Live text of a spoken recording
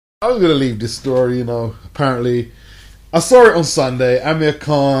I was gonna leave this story, apparently I saw it on Sunday. Amir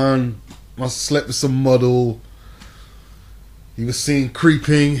Khan must have slept with some model. He was seen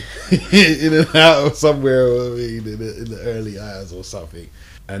creeping in and out of somewhere, in the early hours or something.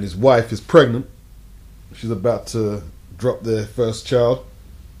 And his wife is pregnant. She's about to drop their first child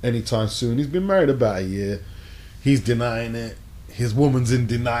anytime soon. He's been married about a year. He's denying it. His woman's in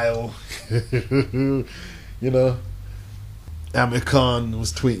denial. Amir Khan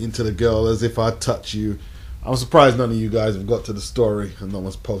was tweeting to the girl, as if I'd touch you. I'm surprised none of you guys have got to the story and no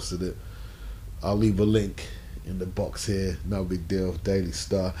one's posted it. I'll leave a link in the box here. No big deal. Daily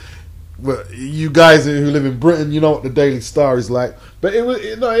Star. Well, you guys who live in Britain, you know what the Daily Star is like. But it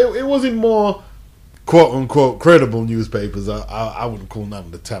was in more quote unquote credible newspapers. I wouldn't call none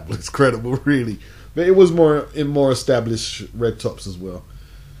of the tabloids credible, really. But it was more in more established red tops as well.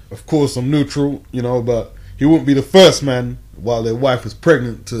 Of course, I'm neutral, but he wouldn't be the first man while their wife was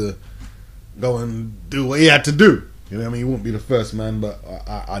pregnant to go and do what he had to do. You know what I mean? He wouldn't be the first man, but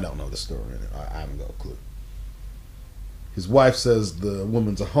I don't know the story. I haven't got a clue. His wife says the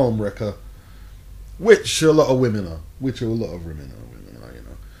woman's a homewrecker, which a lot of women are.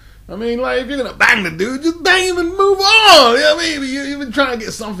 I mean, like, if you're going to bang the dude, just bang him and move on. You know what I mean? You've been trying to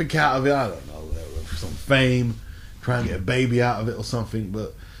get something out of it. I don't know. Some fame, trying to get a baby out of it or something.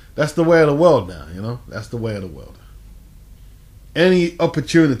 But that's the way of the world now, That's the way of the world. Any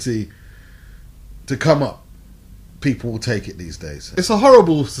opportunity to come up, people will take it these days. It's a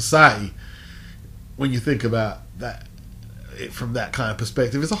horrible society when you think about that from that kind of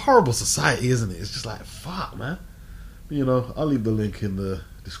perspective. It's a horrible society, isn't it? It's just like, fuck, man. I'll leave the link in the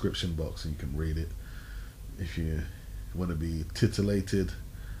description box and you can read it if you want to be titillated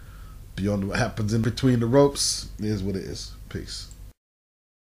beyond what happens in between the ropes. It is what it is. Peace.